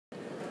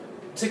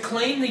To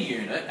clean the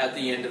unit at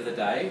the end of the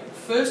day,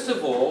 first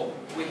of all,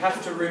 we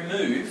have to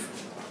remove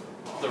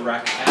the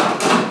rack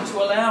out to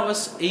allow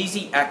us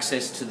easy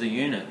access to the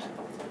unit.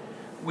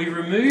 We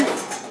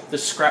remove the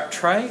scrap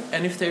tray,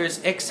 and if there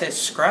is excess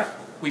scrap,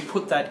 we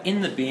put that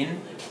in the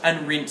bin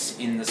and rinse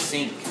in the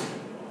sink.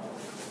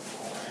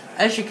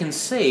 As you can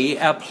see,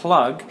 our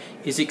plug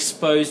is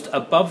exposed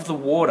above the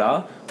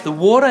water. The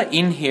water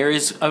in here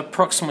is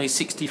approximately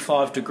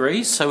 65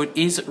 degrees, so it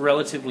is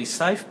relatively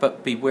safe,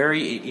 but be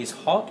wary, it is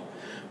hot.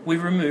 We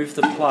remove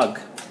the plug.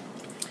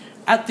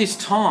 At this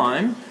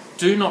time,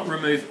 do not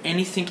remove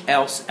anything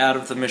else out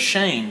of the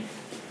machine.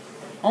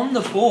 On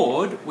the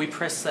board, we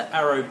press the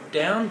arrow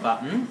down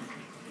button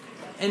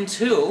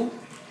until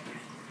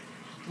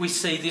we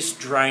see this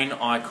drain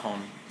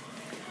icon.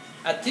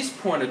 At this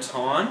point of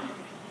time,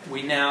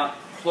 we now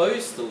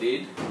close the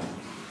lid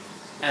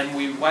and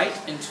we wait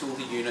until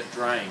the unit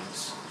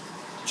drains.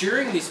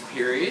 During this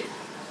period,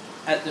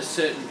 at the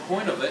certain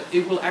point of it,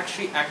 it will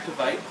actually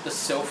activate the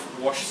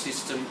self-wash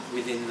system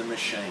within the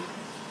machine.